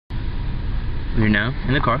We're now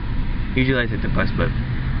in the car. Usually I take the bus, but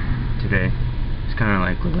today it's kind of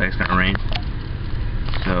like looks like it's gonna rain.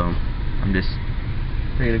 So I'm just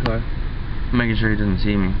taking the car, making sure he doesn't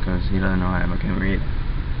see me because he doesn't know I have my camera yet.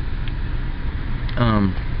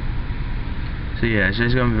 So yeah, it's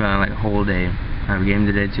just gonna be about like a whole day. I have a game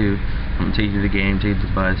today too. I'm gonna take you to the game, take you to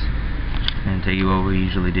the bus, and take you what we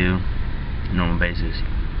usually do on a normal basis.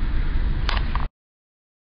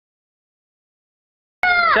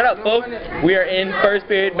 Shut up, folks. We are in first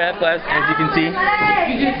period math class, as you can see.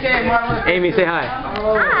 Amy, say hi.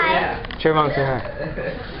 Hi. Sure, Mom, say hi.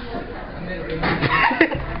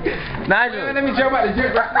 Nigel. Let me jump out the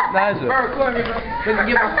gym right now. Nigel. Let me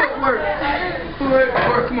get my footwork. Footwork,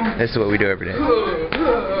 come on. This is what we do every day.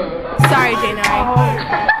 Sorry, J9.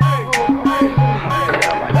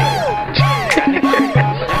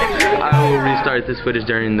 I will restart this footage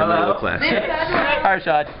during the middle of class. Alright,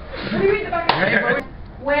 Shad.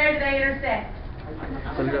 Where do they intersect?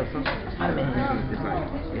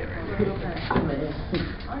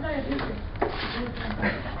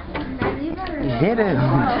 Hit him.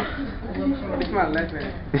 It's my left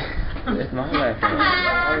hand. It's my left hand.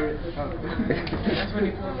 That's when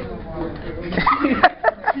he pulled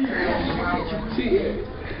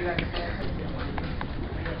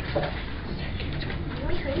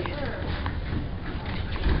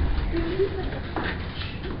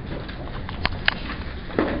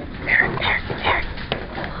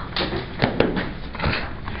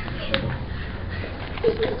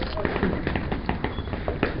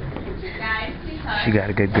She got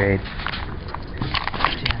a good grade.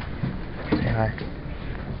 Say hi.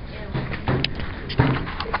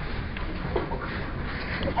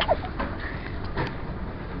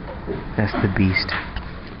 That's the beast.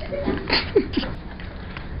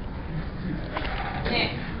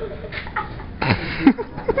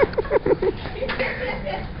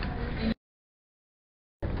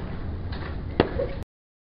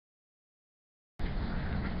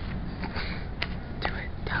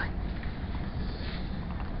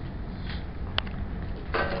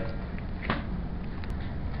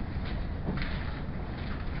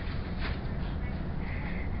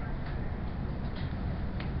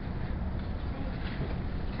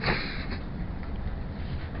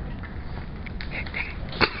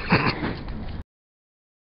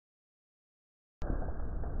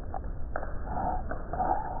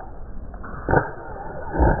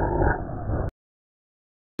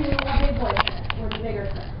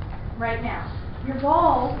 Right now. Your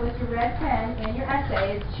goal with your red pen and your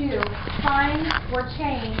essay is to find or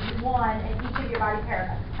change one in each of your body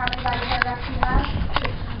paragraphs. How many body paragraphs do you have?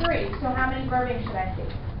 3. So how many verbiage should I see?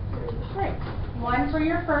 3. One for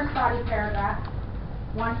your first body paragraph,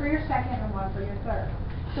 one for your second, and one for your third.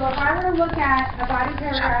 So if I were to look at a body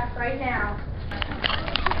paragraph right now.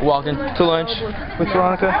 Walking to lunch with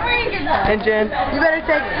Veronica and Jen. You better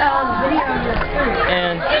take video of your food.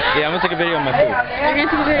 And yeah, I'm gonna take a video of my food. You're gonna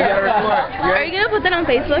take a video. Are you gonna put that on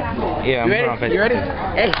Facebook? Yeah, I'm putting on Facebook. You ready?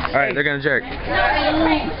 Hey. Alright, they're gonna jerk.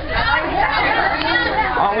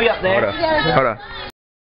 Aren't we up there? Hold on.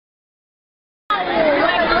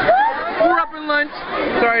 We're up in lunch.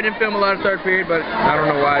 Sorry I didn't film a lot of third period, but I don't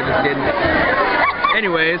know why I just didn't.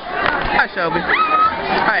 Anyways, hi Shelby.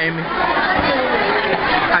 Hi Amy.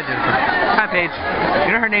 Hi Jennifer. Hi Paige.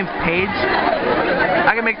 You know her name's Paige?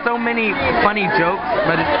 I can make so many funny jokes,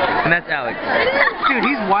 but and that's Alex. Dude,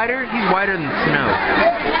 he's whiter than snow.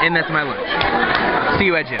 And that's my lunch. See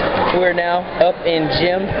you at gym. We're now up in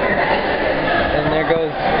gym. And there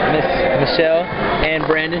goes Miss Michelle and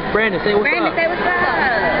Brandon. Brandon, say what's up. Say what's up.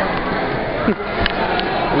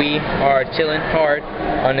 We are chilling hard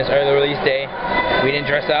on this early release day. We didn't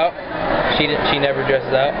dress out. She never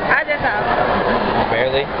dresses out. I just out.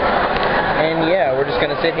 Barely. And yeah, we're just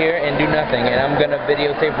gonna sit here and do nothing. And I'm gonna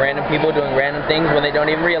videotape random people doing random things when they don't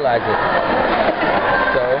even realize it.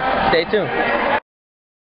 So stay tuned.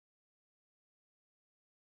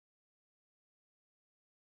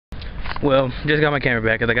 Well, just got my camera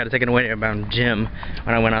back because I got to take it away around gym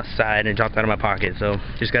when I went outside and it dropped out of my pocket. So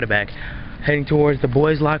just got it back. Heading towards the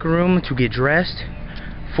boys' locker room to get dressed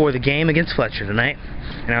for the game against Fletcher tonight.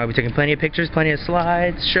 And I'll be taking plenty of pictures, plenty of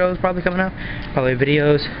slides, shows probably coming up, probably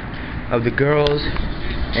videos of the girls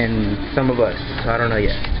and some of us. So I don't know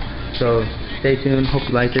yet. So stay tuned. Hope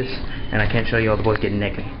you like this. And I can't show you all the boys getting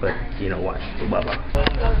naked, but you know what? Blah blah.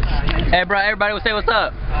 Hey, bro, everybody will say what's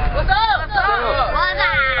up. What's up? What's up?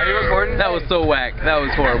 Are you recording? That was so whack. That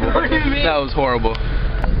was horrible. That was horrible.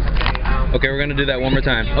 Okay, we're gonna do that one more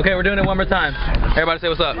time. Okay, we're doing it one more time. Everybody say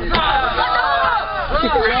what's up. What's up?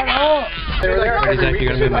 Zach, you're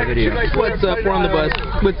gonna be in my video. What's up? We're on the bus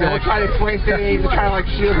with Zach. We're trying to explain things, we're trying to like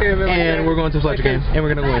shield him. And we're going to the Fletcher game, and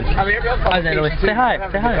we're gonna win. Hi, Natalie. Say hi.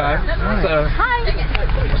 Say hi. So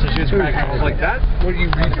she was cracking. I was like, that? What do you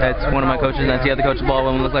read? That's one of my coaches. That's the other coach's ball.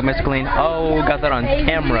 One looks like Mr. Clean. Oh, got that on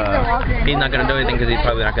camera. He's not gonna do anything because he's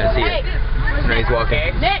probably not gonna see it. No, he's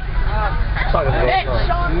walking. Nick!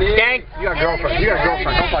 Gang! You got a girlfriend. You got a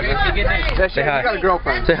girlfriend. Don't fuck this. Say hi. You got a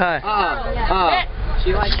girlfriend. Say hi.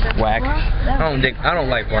 Whack. I don't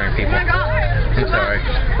like boring people. I'm sorry.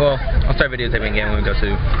 Well, I'll start videotaping again when we go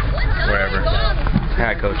to wherever.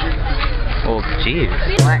 Alright, coach. Oh, jeez.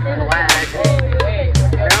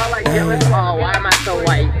 They're all like jealous. Oh, why am I so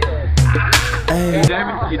white? You damn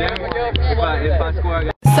it. You damn it. If I score, I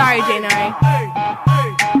got. Sorry, J9.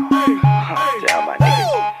 Down my niggas.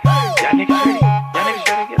 Y'all niggas ready? Y'all niggas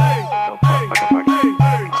ready to get up? Don't fucking party.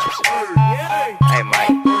 Hey,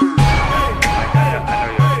 Mike. I know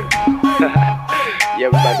you're here. Yeah,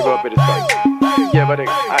 we about to go up in this fight. Yeah, but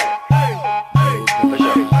alright. For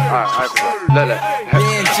sure. Alright,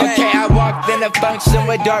 Okay, I walked in a function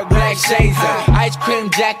with dark black shades on. Ice cream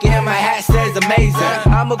jacket and my hat says amazing.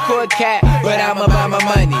 I'm a cool cat, but I'm about my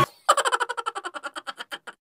money.